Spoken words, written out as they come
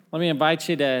Let me invite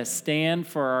you to stand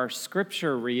for our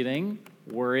scripture reading.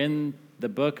 We're in the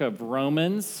book of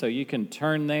Romans, so you can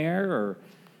turn there or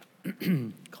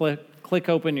click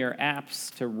open your apps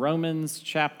to Romans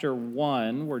chapter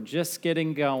 1. We're just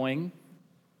getting going.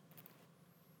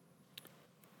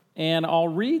 And I'll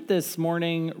read this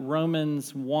morning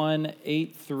Romans 1,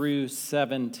 8 through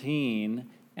 17.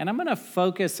 And I'm going to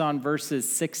focus on verses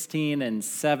 16 and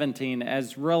 17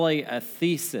 as really a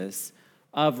thesis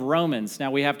of Romans. Now,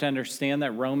 we have to understand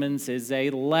that Romans is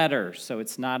a letter, so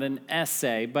it's not an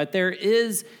essay, but there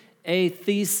is a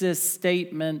thesis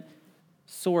statement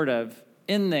sort of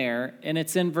in there, and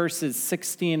it's in verses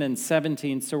 16 and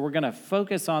 17, so we're going to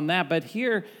focus on that. But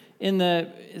here,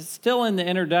 still in the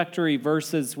introductory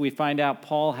verses, we find out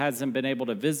Paul hasn't been able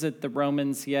to visit the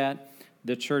Romans yet,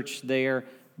 the church there,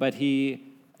 but he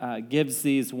gives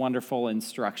these wonderful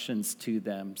instructions to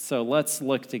them. So let's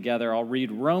look together. I'll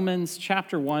read Romans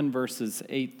chapter 1, verses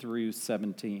 8 through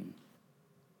 17.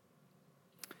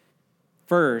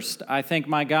 First, I thank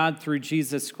my God through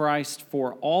Jesus Christ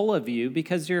for all of you,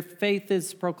 because your faith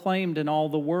is proclaimed in all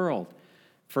the world.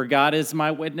 For God is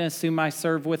my witness, whom I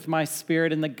serve with my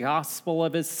spirit in the gospel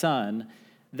of his Son,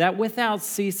 that without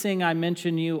ceasing I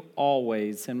mention you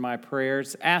always in my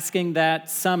prayers, asking that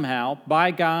somehow,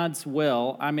 by God's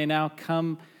will, I may now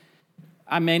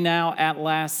at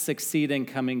last succeed in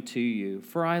coming to you.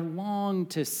 For I long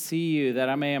to see you, that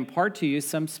I may impart to you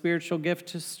some spiritual gift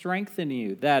to strengthen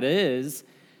you. That is,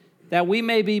 that we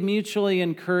may be mutually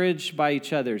encouraged by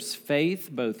each other's faith,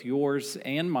 both yours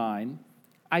and mine.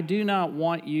 I do not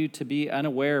want you to be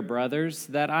unaware, brothers,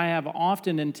 that I have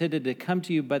often intended to come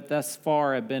to you, but thus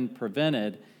far have been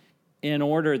prevented, in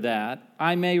order that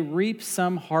I may reap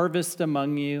some harvest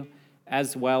among you,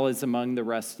 as well as among the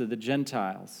rest of the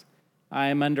Gentiles. I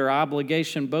am under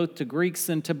obligation both to Greeks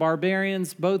and to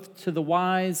barbarians, both to the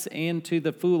wise and to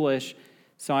the foolish,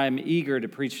 so I am eager to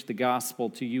preach the gospel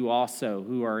to you also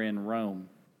who are in Rome.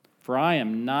 For I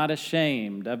am not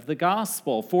ashamed of the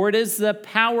gospel, for it is the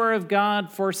power of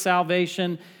God for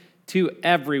salvation to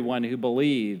everyone who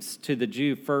believes, to the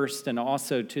Jew first and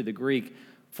also to the Greek.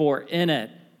 For in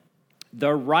it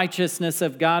the righteousness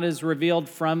of God is revealed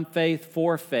from faith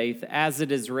for faith, as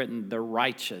it is written, the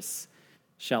righteous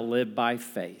shall live by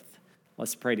faith.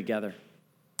 Let's pray together.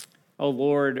 Oh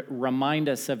Lord, remind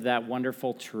us of that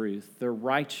wonderful truth. The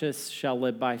righteous shall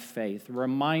live by faith.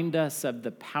 Remind us of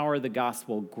the power of the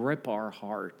gospel. Grip our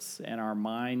hearts and our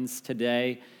minds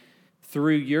today.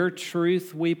 Through your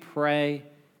truth we pray,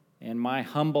 in my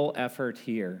humble effort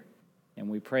here. And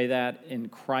we pray that in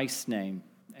Christ's name.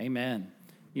 Amen.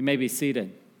 You may be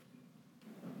seated.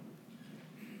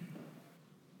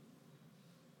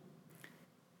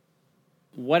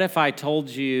 What if I told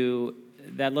you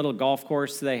that little golf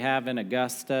course they have in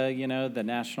Augusta, the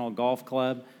National Golf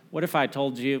Club? What if I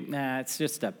told you, it's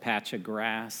just a patch of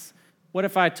grass? What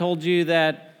if I told you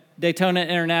that Daytona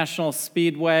International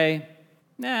Speedway,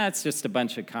 it's just a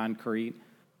bunch of concrete?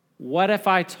 What if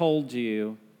I told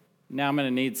you, now I'm going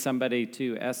to need somebody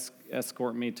to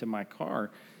escort me to my car.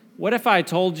 What if I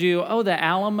told you, the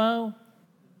Alamo,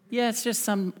 it's just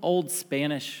some old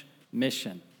Spanish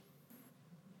mission?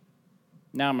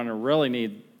 Now I'm going to really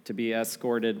need to be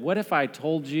escorted. What if I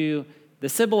told you the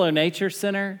Cibolo Nature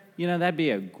Center, that'd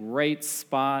be a great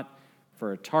spot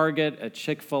for a Target, a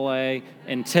Chick-fil-A,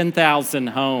 and 10,000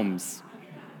 homes.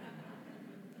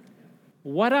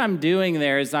 What I'm doing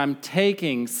there is I'm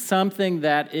taking something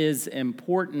that is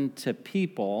important to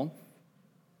people,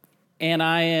 and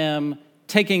I am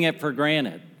taking it for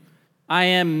granted. I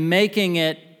am making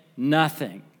it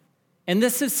nothing. And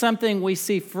this is something we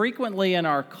see frequently in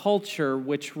our culture,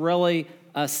 which really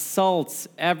assaults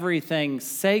everything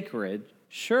sacred,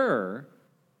 sure.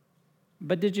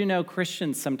 But did you know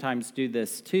Christians sometimes do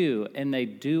this too, and they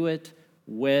do it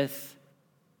with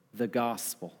the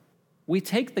gospel? We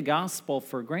take the gospel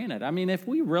for granted. I mean, if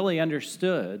we really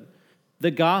understood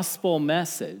the gospel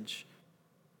message,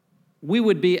 we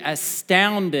would be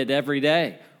astounded every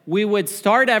day. We would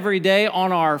start every day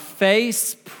on our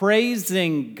face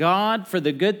praising God for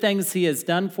the good things he has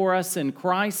done for us in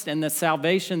Christ and the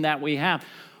salvation that we have.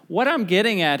 What I'm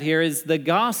getting at here is the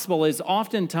gospel is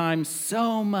oftentimes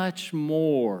so much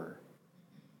more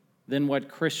than what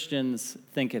Christians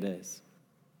think it is.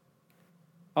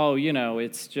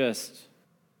 It's just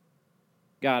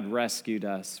God rescued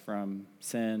us from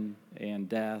sin and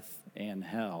death and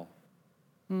hell.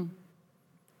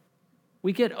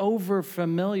 We get over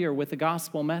familiar with the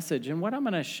gospel message. And what I'm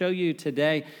going to show you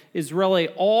today is really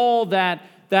all that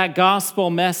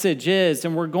gospel message is.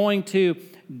 And we're going to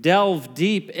delve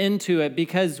deep into it,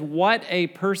 because what a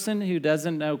person who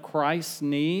doesn't know Christ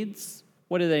needs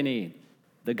What do they need?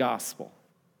 The gospel.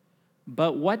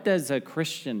 But what does a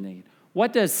Christian need?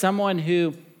 What does someone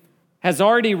who has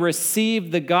already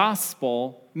received the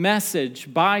gospel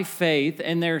message by faith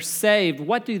and they're saved,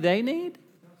 what do they need?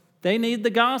 They need the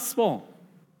gospel.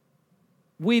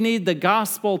 We need the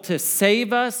gospel to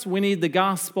save us. We need the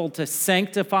gospel to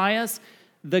sanctify us.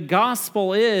 The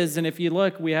gospel is, and if you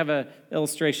look, we have an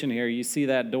illustration here. You see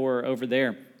that door over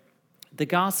there. The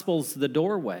gospel's the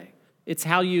doorway. It's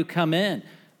how you come in,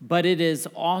 but it is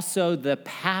also the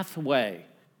pathway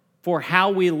for how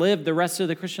we live the rest of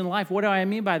the Christian life. What do I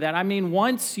mean by that? I mean,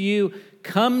 once you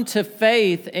come to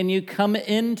faith and you come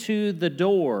into the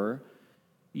door,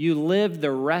 you live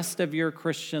the rest of your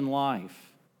Christian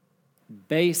life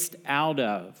based out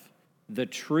of the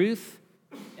truth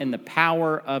and the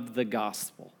power of the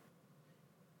gospel.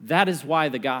 That is why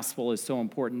the gospel is so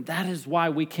important. That is why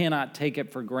we cannot take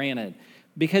it for granted.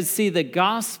 Because, see, the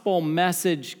gospel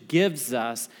message gives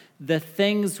us the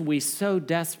things we so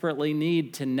desperately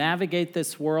need to navigate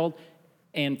this world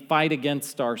and fight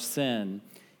against our sin.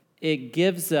 It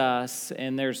gives us,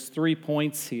 and there's 3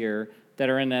 points here that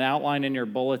are in an outline in your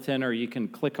bulletin, or you can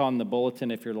click on the bulletin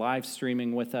if you're live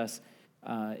streaming with us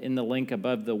in the link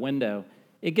above the window.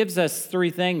 It gives us 3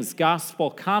 things: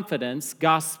 gospel confidence,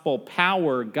 gospel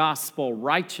power, gospel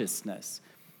righteousness.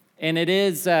 And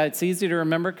it's easy to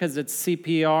remember because it's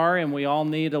CPR, and we all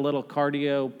need a little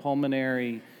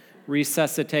cardiopulmonary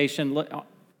resuscitation,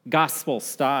 gospel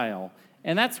style.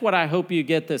 And that's what I hope you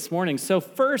get this morning. So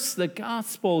first, the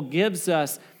gospel gives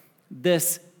us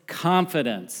this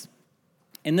confidence.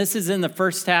 And this is in the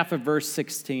first half of verse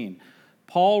 16.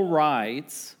 Paul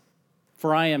writes,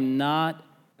 "For I am not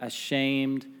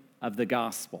ashamed of the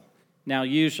gospel." Now,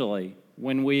 usually,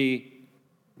 when we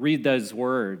read those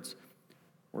words,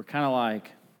 we're kind of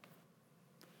like,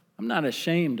 I'm not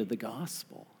ashamed of the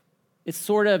gospel. It's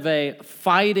sort of a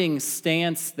fighting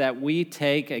stance that we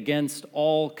take against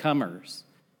all comers.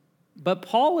 But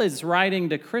Paul is writing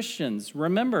to Christians.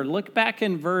 Remember, look back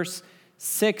in verse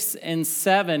 6 and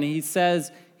 7. He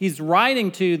says he's writing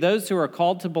to those who are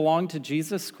called to belong to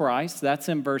Jesus Christ. That's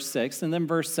in verse 6. And then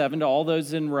verse 7, to all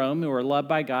those in Rome who are loved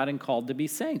by God and called to be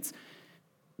saints.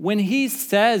 When he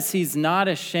says he's not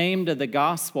ashamed of the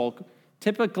gospel,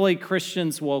 typically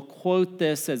Christians will quote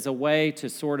this as a way to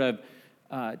sort of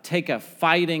take a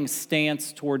fighting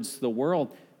stance towards the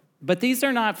world. But these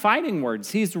are not fighting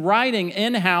words. He's writing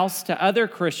in-house to other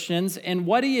Christians, and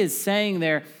what he is saying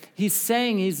there, he's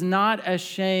saying he's not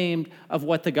ashamed of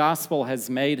what the gospel has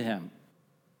made him,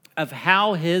 of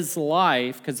how his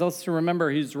life, because let's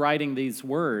remember who's writing these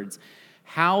words,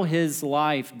 how his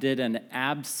life did an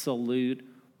absolute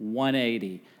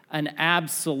 180. An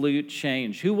absolute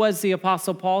change. Who was the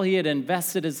Apostle Paul? He had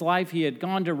invested his life. He had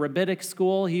gone to rabbinic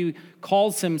school. He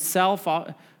calls himself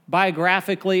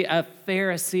biographically a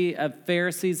Pharisee of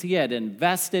Pharisees. He had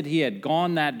invested. He had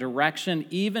gone that direction,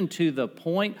 even to the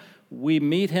point we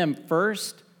meet him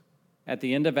first at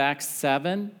the end of Acts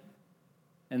 7,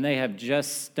 and they have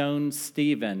just stoned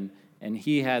Stephen, and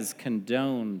he has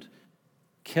condoned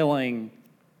killing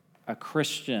a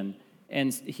Christian.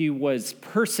 And he was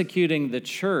persecuting the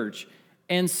church.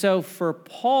 And so for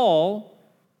Paul,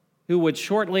 who would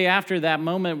shortly after that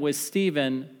moment with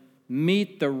Stephen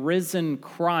meet the risen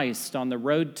Christ on the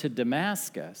road to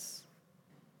Damascus,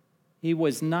 he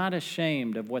was not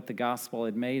ashamed of what the gospel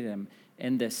had made him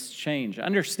in this change.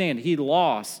 Understand, he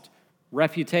lost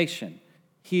reputation.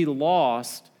 He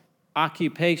lost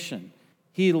occupation.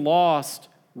 He lost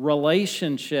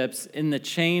relationships in the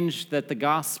change that the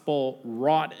gospel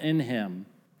wrought in him.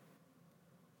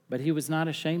 But he was not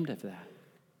ashamed of that.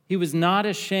 He was not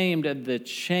ashamed of the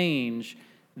change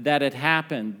that had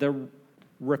happened, the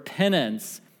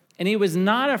repentance, and he was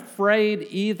not afraid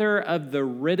either of the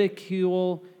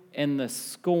ridicule and the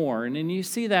scorn. And you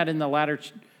see that in the latter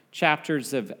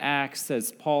chapters of Acts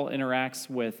as Paul interacts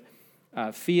with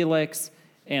Felix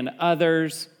and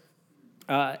others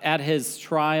at his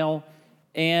trial.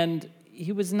 And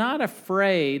he was not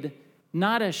afraid,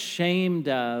 not ashamed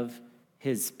of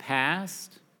his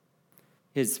past,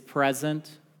 his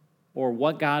present, or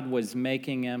what God was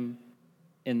making him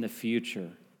in the future.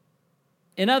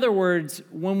 In other words,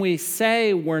 when we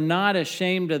say we're not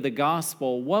ashamed of the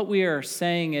gospel, what we are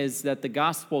saying is that the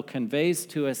gospel conveys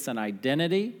to us an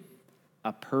identity,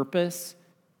 a purpose.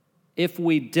 If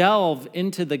we delve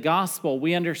into the gospel,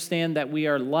 we understand that we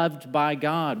are loved by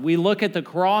God. We look at the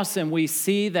cross and we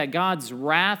see that God's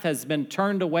wrath has been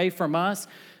turned away from us.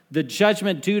 The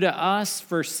judgment due to us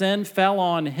for sin fell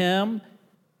on him,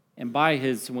 and by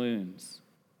his wounds,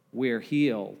 we're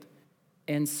healed.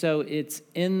 And so it's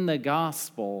in the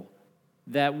gospel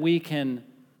that we can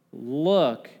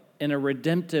look in a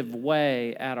redemptive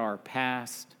way at our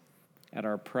past, at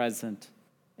our present,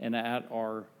 and at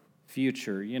our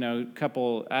future.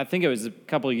 I think it was a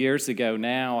couple of years ago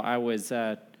now, I was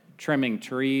trimming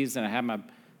trees, and I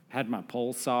had my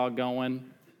pole saw going.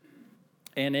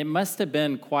 And it must have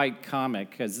been quite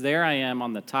comic, because there I am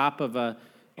on the top of a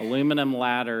aluminum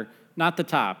ladder, not the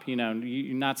top, you're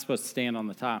not supposed to stand on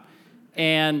the top,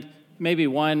 and maybe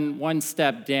one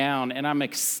step down, and I'm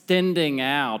extending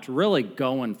out, really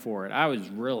going for it. I was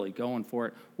really going for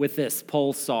it with this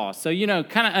pole saw. So,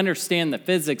 kind of understand the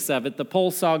physics of it. The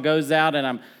pole saw goes out, and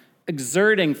I'm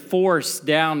exerting force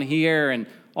down here, and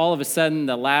all of a sudden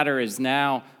the ladder is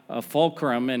now a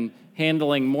fulcrum and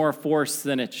handling more force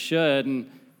than it should.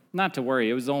 And not to worry,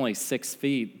 it was only 6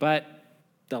 feet, but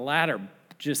the ladder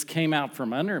just came out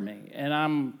from under me. And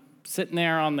I'm sitting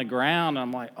there on the ground.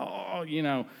 I'm like,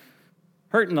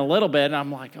 hurting a little bit. And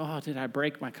I'm like, did I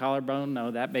break my collarbone?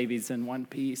 No, that baby's in one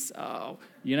piece. I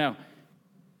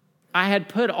had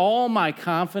put all my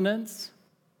confidence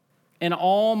and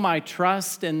all my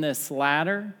trust in this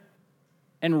ladder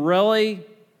and really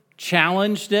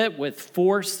challenged it with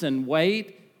force and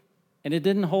weight, and it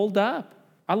didn't hold up.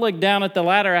 I looked down at the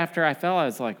ladder after I fell. I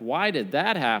was like, why did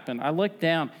that happen? I looked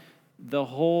down. The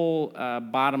whole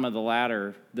bottom of the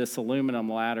ladder, this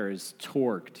aluminum ladder, is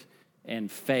torqued and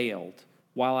failed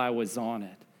while I was on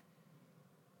it.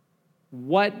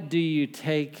 What do you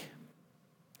take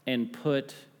and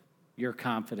put your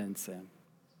confidence in?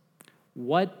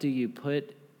 What do you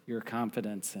put your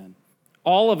confidence in?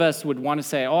 All of us would want to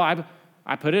say,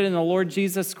 I put it in the Lord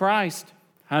Jesus Christ,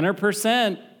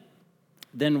 100%.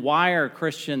 Then why are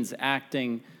Christians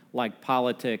acting like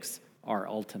politics are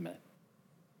ultimate?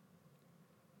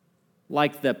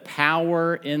 Like the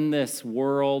power in this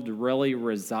world really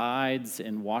resides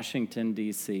in Washington,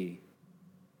 D.C.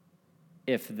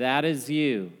 If that is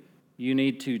you, you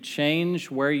need to change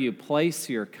where you place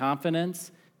your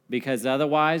confidence, because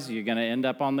otherwise you're going to end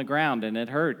up on the ground, and it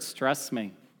hurts, trust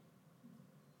me.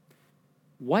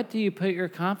 What do you put your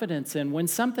confidence in? When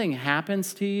something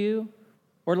happens to you,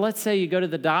 or let's say you go to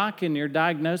the doc and you're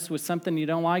diagnosed with something you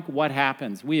don't like, what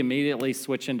happens? We immediately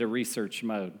switch into research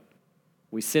mode.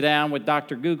 We sit down with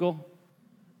Dr. Google,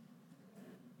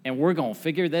 and we're going to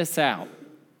figure this out.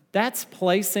 That's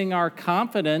placing our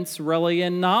confidence really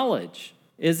in knowledge,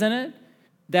 isn't it?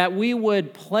 That we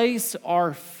would place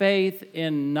our faith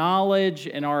in knowledge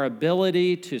and our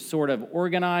ability to sort of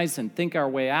organize and think our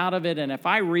way out of it. And if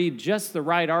I read just the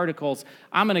right articles,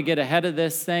 I'm going to get ahead of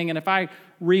this thing. And if I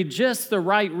read just the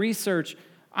right research,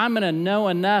 I'm going to know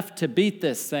enough to beat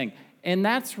this thing. And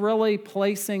that's really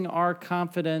placing our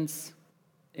confidence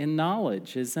in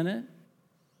knowledge, isn't it?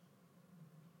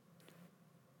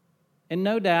 And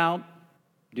no doubt,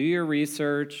 do your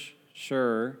research,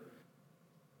 sure.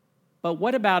 But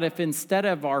what about if instead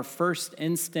of our first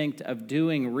instinct of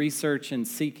doing research and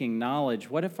seeking knowledge,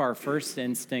 what if our first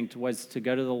instinct was to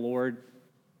go to the Lord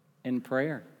in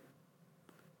prayer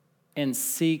and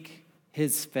seek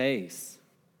His face,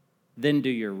 then do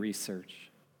your research?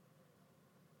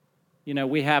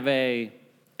 We have a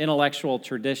intellectual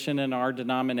tradition in our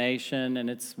denomination,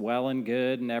 and it's well and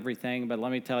good and everything, but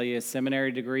let me tell you,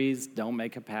 seminary degrees don't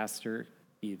make a pastor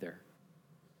either.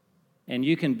 And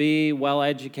you can be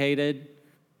well-educated,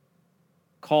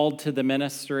 called to the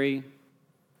ministry,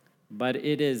 but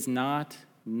it is not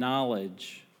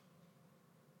knowledge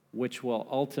which will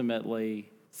ultimately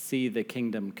see the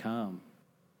kingdom come.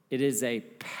 It is a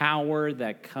power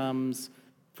that comes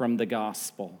from the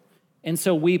gospel. And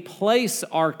so we place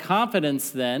our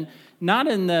confidence then, not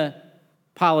in the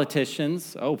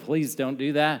politicians, please don't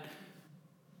do that,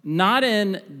 not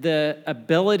in the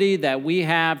ability that we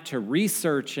have to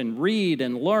research and read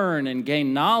and learn and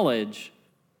gain knowledge,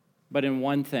 but in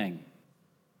one thing: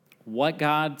 what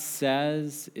God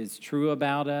says is true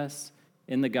about us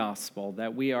in the gospel,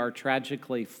 that we are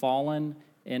tragically fallen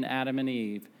in Adam and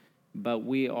Eve, but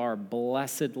we are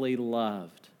blessedly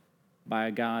loved by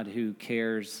a God who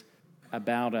cares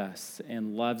about us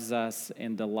and loves us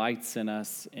and delights in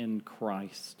us in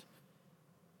Christ.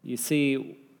 You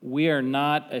see, we are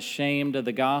not ashamed of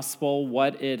the gospel,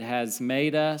 what it has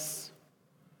made us,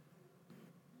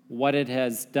 what it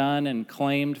has done and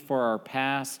claimed for our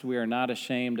past. We are not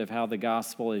ashamed of how the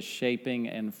gospel is shaping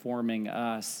and forming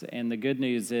us. And the good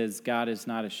news is God is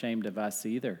not ashamed of us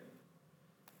either.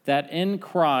 That in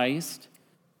Christ,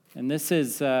 and this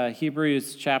is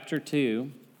Hebrews chapter 2,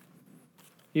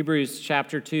 Hebrews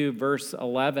chapter 2, verse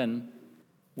 11,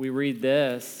 we read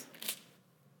this: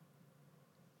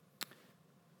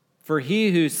 "For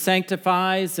he who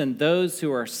sanctifies and those who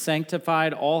are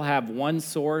sanctified all have one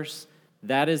source.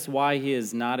 That is why he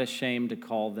is not ashamed to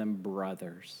call them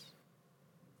brothers.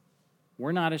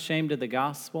 We're not ashamed of the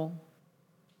gospel.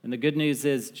 And the good news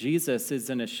is Jesus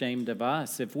isn't ashamed of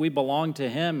us. If we belong to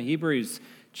him, Hebrews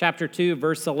chapter 2,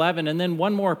 verse 11, and then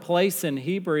one more place in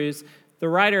Hebrews, the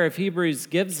writer of Hebrews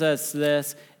gives us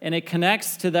this, and it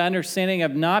connects to the understanding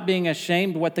of not being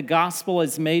ashamed what the gospel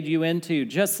has made you into.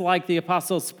 Just like the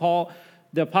Apostle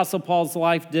Paul's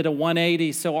life did a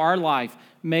 180, so our life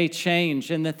may change.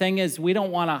 And the thing is, we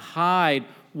don't want to hide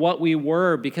what we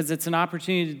were, because it's an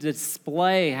opportunity to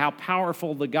display how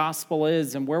powerful the gospel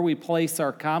is and where we place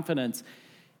our confidence.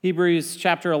 Hebrews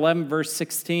chapter 11, verse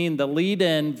 16, the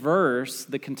lead-in verse,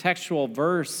 the contextual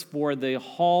verse for the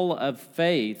hall of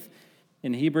faith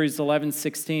in Hebrews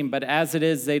 11:16, but as it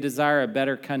is, they desire a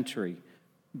better country,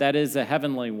 that is a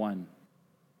heavenly one.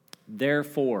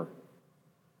 Therefore,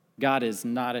 God is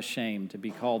not ashamed to be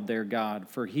called their God,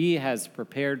 for he has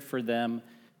prepared for them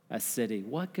a city.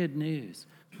 What good news.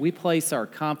 We place our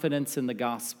confidence in the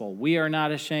gospel. We are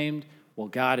not ashamed. Well,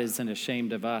 God isn't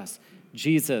ashamed of us.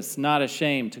 Jesus, not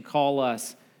ashamed to call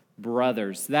us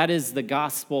brothers. That is the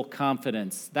gospel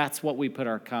confidence. That's what we put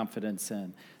our confidence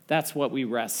in. That's what we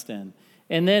rest in.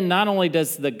 And then not only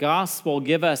does the gospel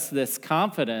give us this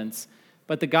confidence,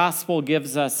 but the gospel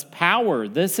gives us power.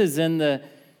 This is in the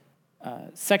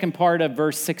second part of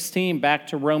verse 16, back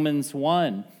to Romans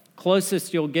 1.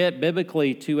 Closest you'll get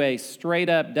biblically to a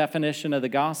straight-up definition of the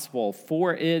gospel.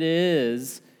 For it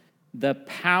is the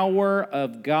power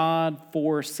of God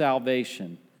for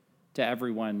salvation to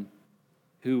everyone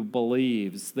who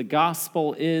believes. The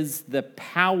gospel is the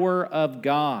power of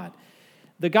God.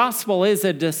 The gospel is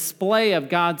a display of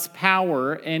God's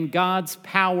power, and God's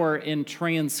power in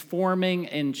transforming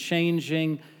and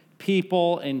changing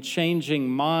people and changing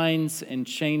minds and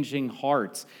changing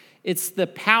hearts. It's the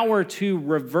power to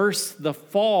reverse the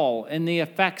fall and the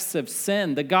effects of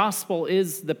sin. The gospel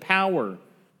is the power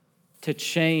to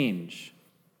change.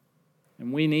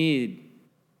 And we need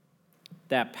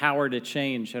that power to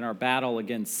change in our battle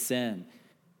against sin.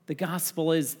 The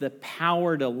gospel is the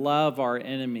power to love our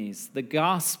enemies. The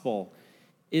gospel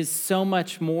is so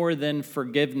much more than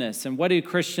forgiveness. And what do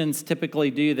Christians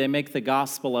typically do? They make the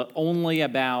gospel only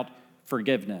about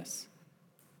forgiveness.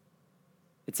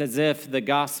 It's as if the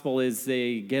gospel is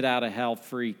the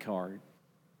get-out-of-hell-free card.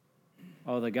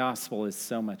 Oh, the gospel is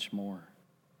so much more.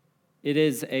 It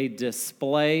is a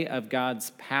display of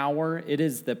God's power. It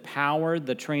is the power,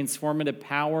 the transformative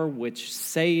power, which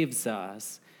saves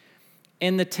us.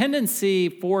 And the tendency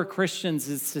for Christians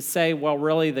is to say, well,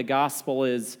 really, the gospel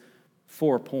is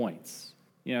 4 points.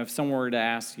 You know, if someone were to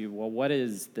ask you, well, what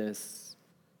is this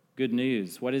good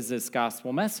news? What is this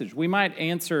gospel message? We might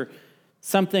answer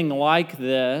something like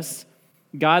this: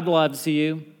 God loves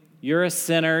you. You're a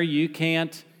sinner. You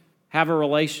can't have a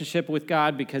relationship with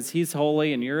God because he's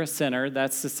holy and you're a sinner.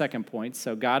 That's the second point.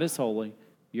 So God is holy.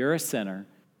 You're a sinner.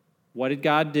 What did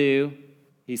God do?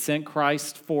 He sent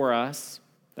Christ for us.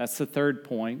 That's the third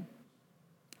point.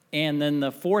 And then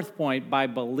the fourth point, by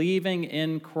believing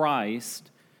in Christ,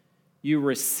 you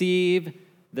receive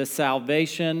the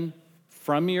salvation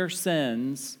from your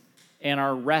sins and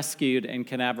are rescued and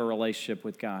can have a relationship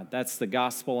with God. That's the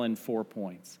gospel in 4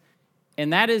 points.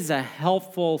 And that is a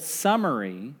helpful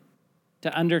summary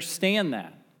to understand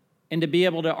that and to be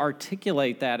able to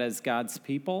articulate that as God's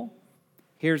people.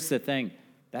 Here's the thing,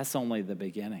 that's only the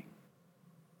beginning.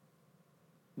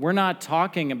 We're not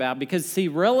talking about, because see,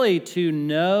 really to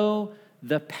know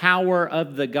the power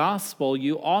of the gospel,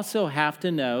 you also have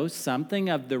to know something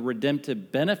of the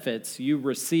redemptive benefits you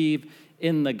receive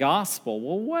in the gospel.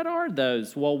 Well, what are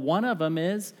those? Well, one of them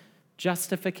is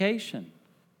justification.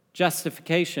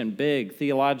 Justification, big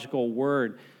theological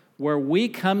word, where we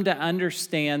come to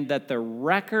understand that the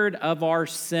record of our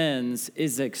sins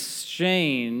is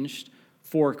exchanged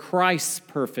for Christ's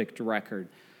perfect record,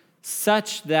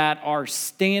 such that our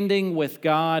standing with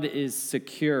God is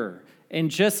secure. And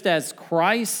just as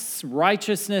Christ's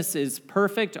righteousness is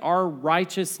perfect, our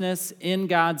righteousness in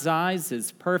God's eyes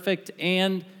is perfect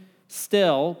and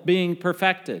still being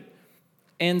perfected.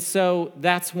 And so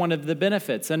that's one of the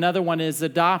benefits. Another one is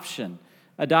adoption.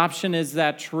 Adoption is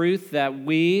that truth that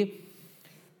we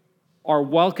are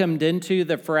welcomed into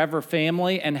the forever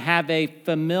family and have a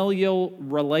familial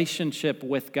relationship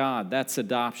with God. That's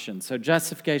adoption. So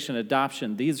justification,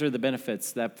 adoption, these are the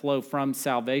benefits that flow from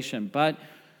salvation. But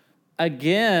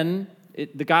again,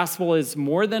 the gospel is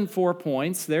more than 4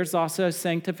 points. There's also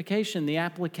sanctification, the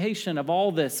application of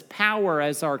all this power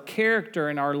as our character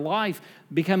and our life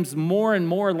becomes more and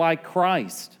more like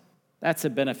Christ. That's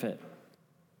a benefit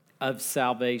of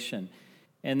salvation.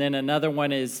 And then another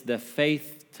one is the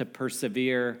faith to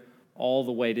persevere all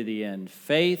the way to the end.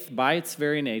 Faith, by its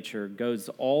very nature, goes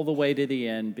all the way to the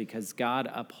end because God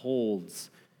upholds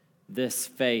this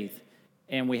faith.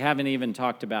 And we haven't even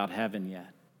talked about heaven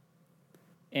yet.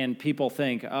 And people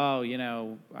think,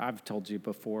 oh, I've told you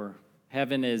before,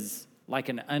 heaven is like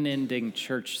an unending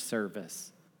church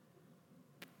service.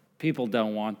 People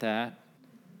don't want that.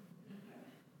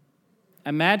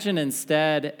 Imagine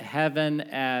instead heaven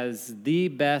as the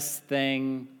best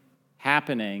thing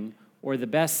happening, or the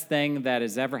best thing that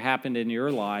has ever happened in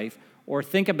your life, or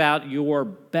think about your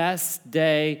best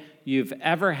day you've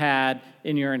ever had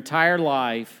in your entire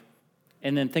life,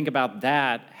 and then think about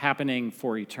that happening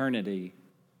for eternity.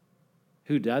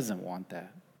 Who doesn't want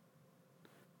that?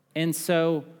 And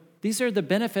so these are the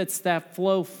benefits that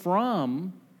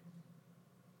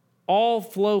all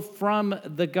flow from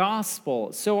the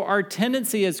gospel. So our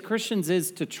tendency as Christians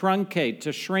is to truncate,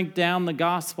 to shrink down the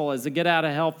gospel as a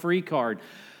get-out-of-hell-free card.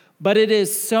 But it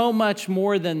is so much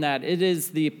more than that. It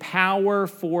is the power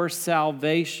for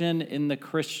salvation in the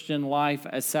Christian life,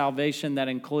 a salvation that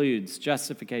includes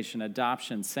justification,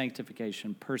 adoption,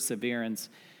 sanctification, perseverance,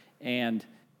 and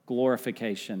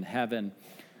glorification, heaven.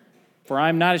 For I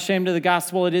am not ashamed of the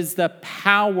gospel. It is the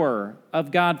power of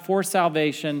God for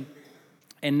salvation.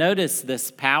 And notice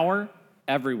this power,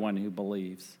 everyone who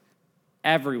believes.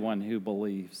 Everyone who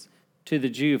believes. To the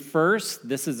Jew first,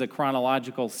 this is a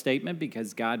chronological statement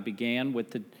because God began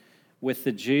with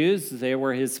the Jews. They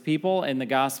were his people, and the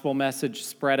gospel message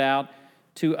spread out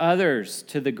to others,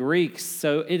 to the Greeks.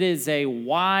 So it is a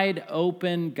wide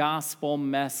open gospel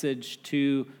message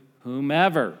to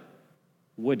whomever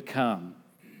would come.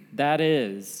 That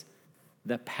is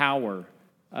the power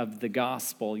of the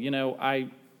gospel.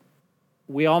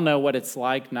 We all know what it's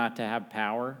like not to have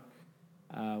power.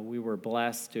 We were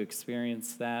blessed to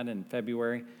experience that in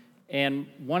February. And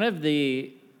one of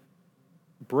the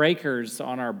breakers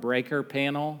on our breaker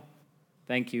panel,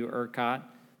 thank you, ERCOT,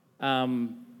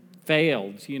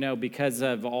 failed, because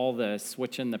of all the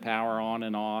switching the power on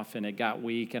and off, and it got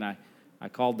weak. And I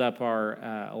called up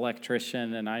our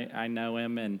electrician, and I know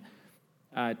him, and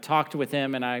talked with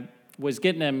him, and I was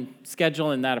getting him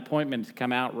scheduling that appointment to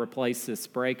come out and replace this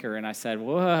breaker. And I said,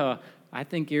 whoa, I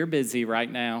think you're busy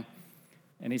right now.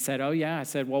 And he said, oh, yeah. I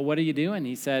said, well, what are you doing?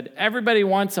 He said, everybody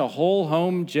wants a whole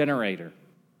home generator.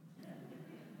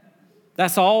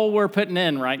 That's all we're putting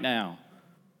in right now.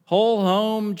 Whole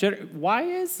home generator. Why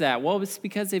is that? Well, it's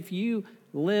because if you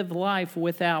live life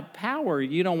without power,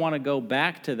 you don't want to go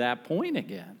back to that point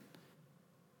again.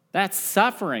 That's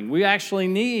suffering. We actually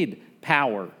need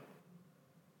power.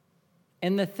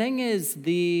 And the thing is,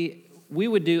 we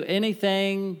would do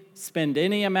anything, spend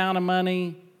any amount of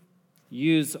money,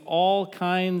 use all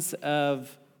kinds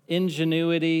of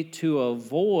ingenuity to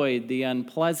avoid the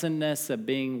unpleasantness of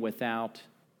being without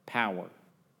power.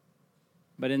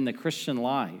 But in the Christian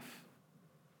life,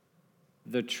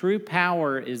 the true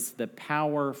power is the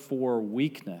power for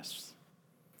weakness.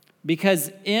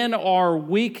 Because in our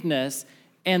weakness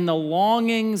and the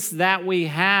longings that we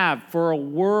have for a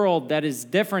world that is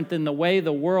different than the way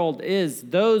the world is,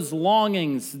 those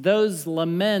longings, those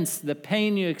laments, the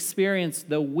pain you experience,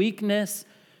 the weakness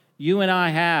you and I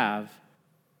have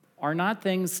are not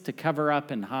things to cover up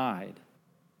and hide,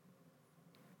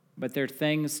 but they're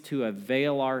things to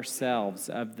avail ourselves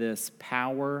of this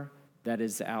power that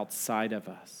is outside of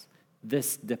us,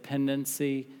 this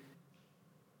dependency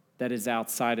that is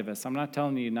outside of us. I'm not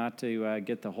telling you not to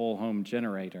get the whole home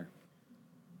generator.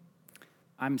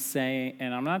 I'm saying,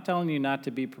 and I'm not telling you not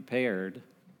to be prepared,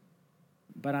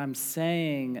 but I'm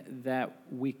saying that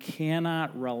we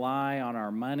cannot rely on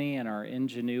our money and our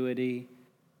ingenuity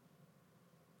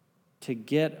to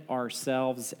get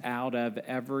ourselves out of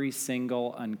every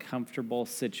single uncomfortable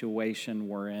situation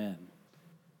we're in.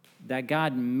 That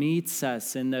God meets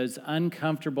us in those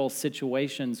uncomfortable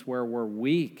situations where we're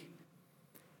weak.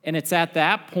 And it's at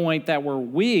that point that we're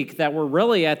weak, that we're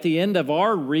really at the end of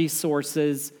our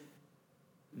resources,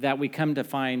 that we come to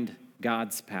find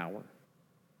God's power.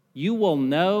 You will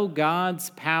know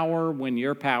God's power when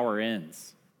your power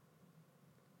ends.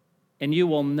 And you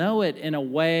will know it in a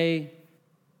way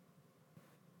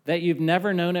that you've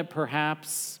never known it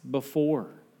perhaps before.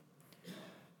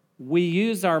 We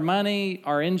use our money,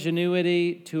 our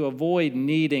ingenuity to avoid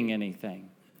needing anything.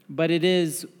 But it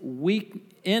is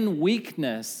in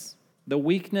weakness, the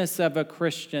weakness of a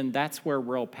Christian, that's where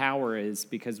real power is,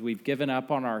 because we've given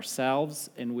up on ourselves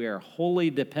and we are wholly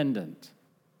dependent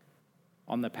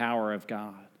on the power of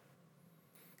God.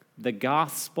 The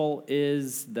gospel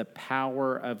is the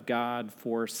power of God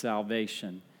for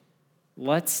salvation.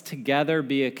 Let's together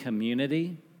be a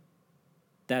community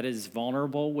that is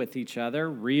vulnerable with each other,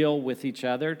 real with each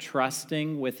other,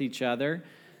 trusting with each other,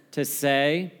 to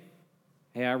say,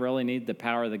 hey, I really need the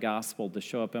power of the gospel to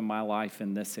show up in my life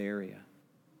in this area.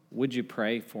 Would you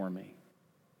pray for me?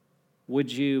 Would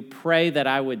you pray that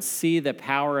I would see the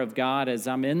power of God as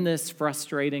I'm in this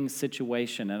frustrating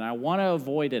situation and I want to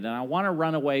avoid it and I want to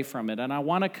run away from it and I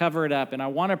want to cover it up and I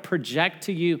want to project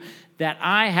to you that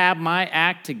I have my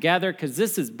act together because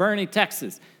this is Boerne,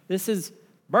 Texas. This is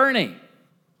Boerne.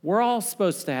 We're all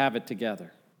supposed to have it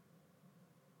together.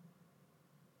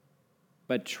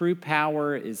 But true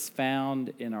power is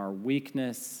found in our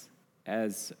weakness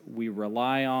as we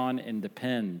rely on and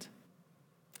depend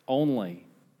only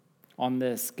on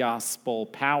this gospel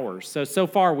power. So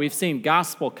far we've seen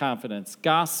gospel confidence,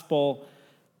 gospel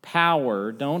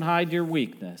power. Don't hide your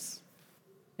weakness.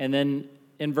 And then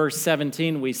in verse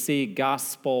 17, we see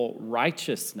gospel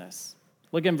righteousness.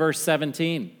 Look in verse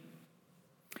 17.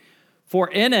 For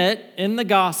in it, in the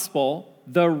gospel,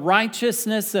 the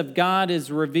righteousness of God is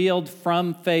revealed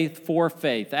from faith for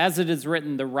faith. As it is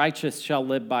written, the righteous shall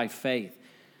live by faith.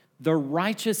 The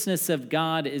righteousness of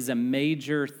God is a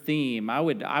major theme. I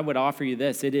would offer you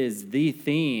this. It is the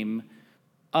theme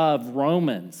of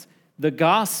Romans. The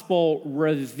gospel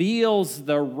reveals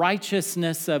the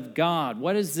righteousness of God.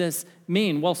 What does this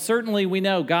mean? Well, certainly we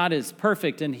know God is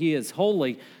perfect and he is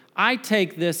holy. I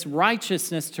take this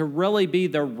righteousness to really be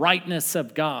the rightness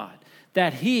of God,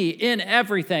 that he in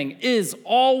everything is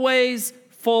always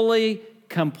fully,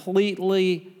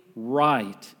 completely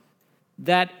right.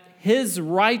 That his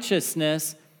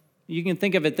righteousness, you can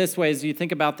think of it this way as you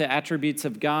think about the attributes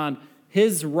of God,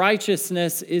 his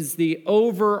righteousness is the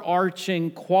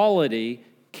overarching quality,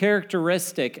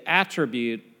 characteristic,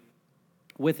 attribute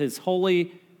with his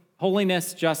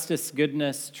holiness, justice,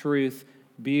 goodness, truth,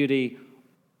 beauty,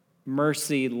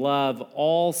 mercy, love,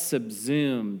 all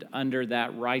subsumed under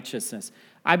that righteousness.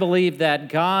 I believe that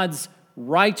God's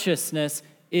righteousness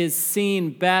is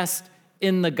seen best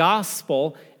in the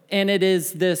gospel, and it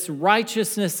is this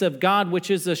righteousness of God, which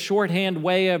is a shorthand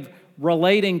way of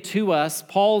relating to us,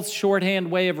 Paul's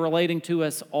shorthand way of relating to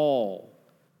us all,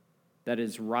 that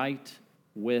is right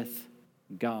with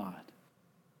God.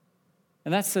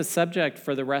 And that's the subject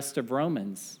for the rest of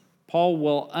Romans. Paul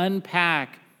will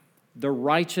unpack the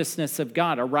righteousness of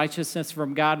God, a righteousness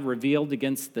from God revealed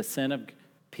against the sin of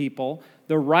people,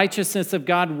 the righteousness of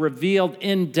God revealed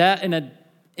in an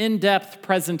in-depth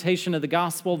presentation of the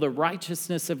gospel, the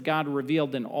righteousness of God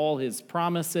revealed in all his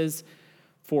promises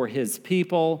for his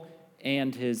people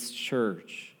and his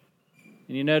church.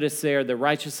 And you notice there, the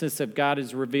righteousness of God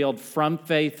is revealed from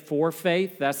faith for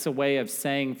faith. That's a way of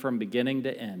saying from beginning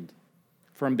to end.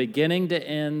 From beginning to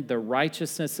end, the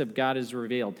righteousness of God is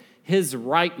revealed. His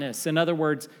rightness, in other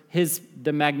words,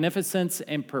 the magnificence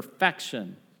and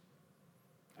perfection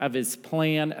of his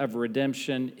plan of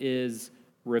redemption is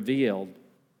revealed.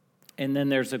 And then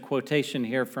there's a quotation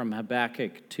here from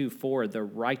Habakkuk 2:4, the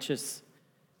righteous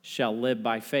shall live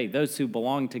by faith. Those who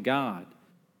belong to God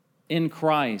in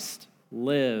Christ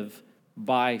live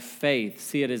by faith.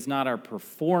 See, it is not our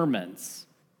performance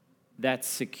that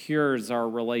secures our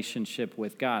relationship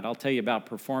with God. I'll tell you about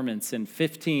performance. In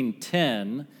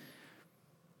 1510,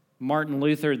 Martin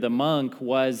Luther, the monk,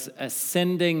 was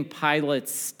ascending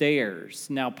Pilate's stairs.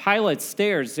 Now, Pilate's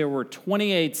stairs, there were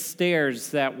 28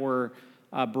 stairs that were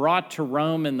brought to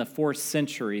Rome in the 4th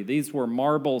century. These were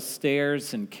marble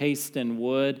stairs encased in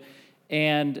wood.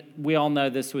 And we all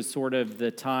know this was sort of the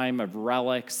time of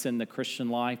relics in the Christian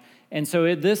life. And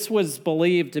so this was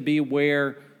believed to be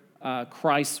where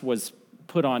Christ was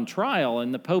put on trial.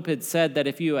 And the Pope had said that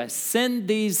if you ascend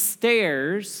these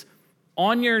stairs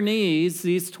on your knees,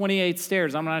 these 28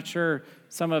 stairs, I'm not sure,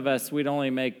 some of us, we'd only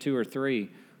make 2 or 3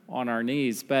 on our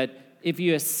knees, but if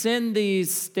you ascend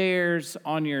these stairs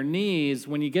on your knees,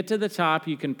 when you get to the top,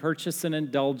 you can purchase an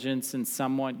indulgence and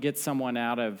get someone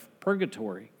out of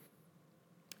purgatory.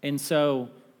 And so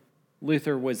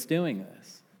Luther was doing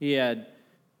this. He had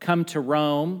come to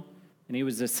Rome, and he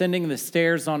was ascending the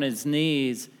stairs on his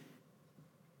knees.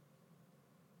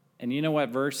 And you know what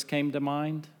verse came to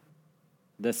mind?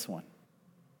 This one.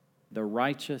 The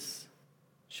righteous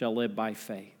shall live by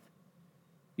faith.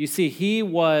 You see, he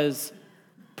was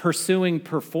pursuing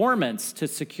performance to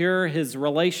secure his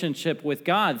relationship with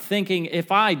God, thinking,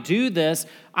 if I do this,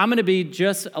 I'm going to be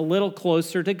just a little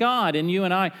closer to God. And you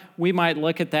and I, we might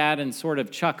look at that and sort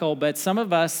of chuckle, but some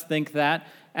of us think that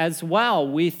as well.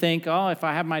 We think, oh, if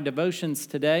I have my devotions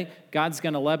today, God's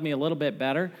going to love me a little bit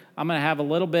better. I'm going to have a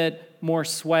little bit more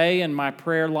sway in my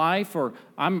prayer life, or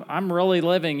I'm really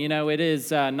living. You know, it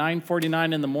is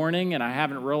 9:49 in the morning, and I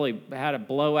haven't really had a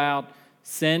blowout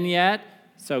sin yet.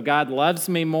 So God loves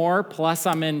me more, plus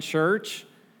I'm in church.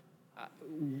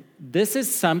 This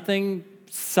is something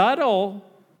subtle,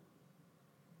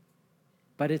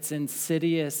 but it's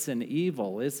insidious and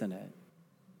evil, isn't it?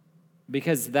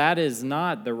 Because that is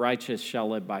not the righteous shall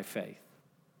live by faith.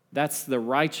 That's the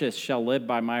righteous shall live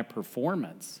by my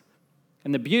performance.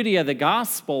 And the beauty of the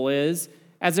gospel is,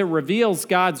 as it reveals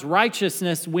God's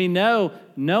righteousness, we know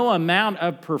no amount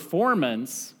of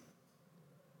performance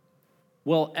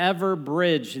will ever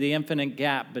bridge the infinite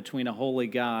gap between a holy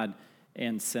God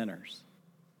and sinners.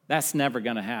 That's never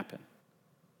going to happen.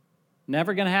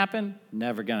 Never going to happen?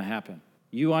 Never going to happen.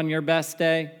 You on your best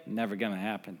day? Never going to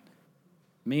happen.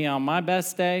 Me on my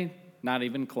best day? Not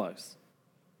even close.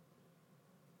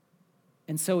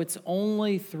 And so it's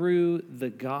only through the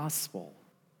gospel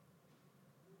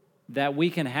that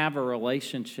we can have a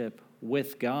relationship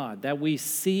with God, that we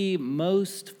see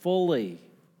most fully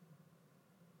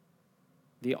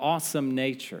the awesome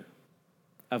nature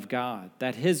of God,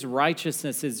 that his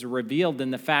righteousness is revealed in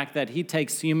the fact that he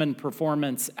takes human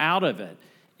performance out of it.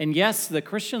 And yes, the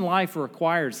Christian life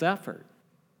requires effort.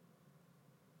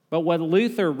 But what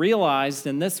Luther realized,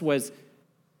 and this was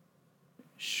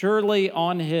surely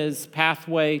on his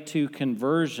pathway to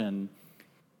conversion,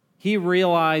 he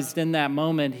realized in that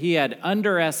moment he had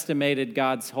underestimated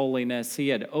God's holiness. He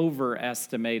had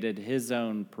overestimated his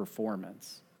own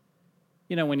performance.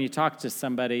 You know, when you talk to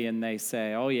somebody and they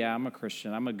say, oh yeah, I'm a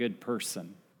Christian, I'm a good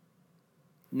person.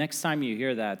 Next time you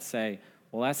hear that, say,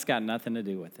 well, that's got nothing to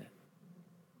do with it.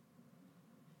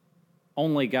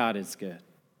 Only God is good.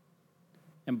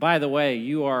 And by the way,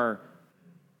 you are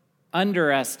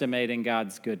underestimating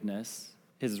God's goodness,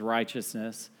 his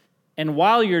righteousness. And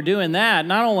while you're doing that,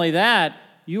 not only that,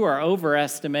 you are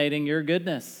overestimating your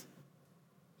goodness.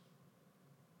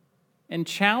 And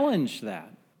challenge that,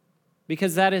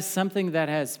 because that is something that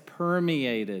has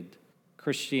permeated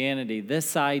Christianity,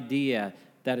 this idea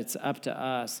that it's up to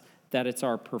us, that it's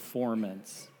our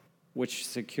performance which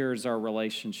secures our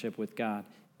relationship with God.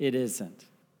 It isn't.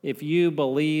 If you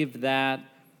believe that,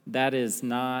 that is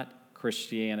not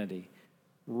Christianity.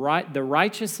 The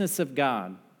righteousness of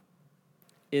God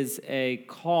is a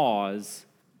cause,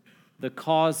 the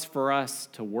cause for us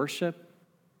to worship,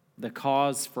 the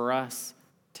cause for us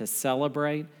to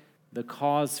celebrate, the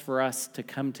cause for us to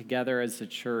come together as a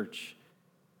church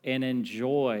and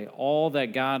enjoy all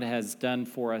that God has done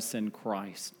for us in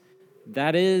Christ.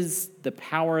 That is the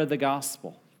power of the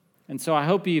gospel. And so I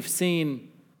hope you've seen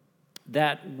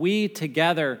that we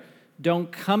together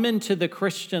don't come into the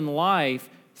Christian life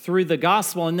through the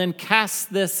gospel and then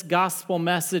cast this gospel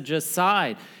message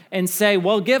aside and say,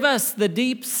 well, give us the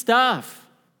deep stuff.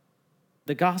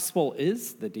 The gospel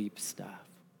is the deep stuff.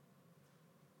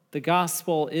 The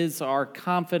gospel is our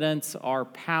confidence, our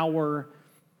power,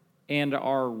 and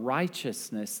our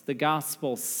righteousness. The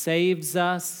gospel saves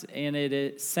us and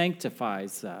it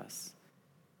sanctifies us.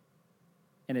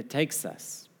 And it takes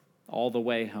us all the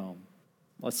way home.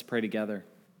 Let's pray together.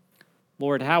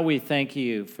 Lord, how we thank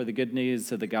you for the good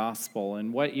news of the gospel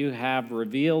and what you have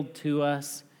revealed to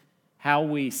us, how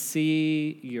we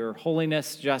see your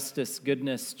holiness, justice,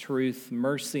 goodness, truth,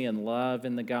 mercy, and love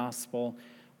in the gospel.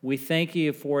 We thank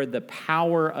you for the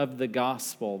power of the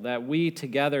gospel, that we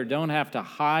together don't have to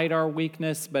hide our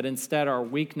weakness, but instead our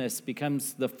weakness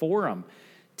becomes the forum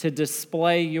to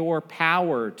display your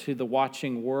power to the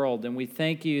watching world. And we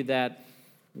thank you that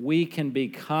we can be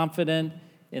confident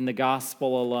in the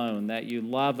gospel alone, that you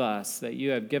love us, that you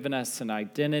have given us an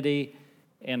identity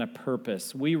and a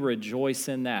purpose. We rejoice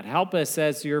in that. Help us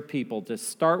as your people to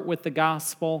start with the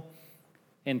gospel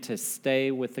and to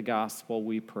stay with the gospel,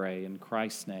 we pray. In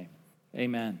Christ's name,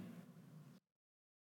 amen.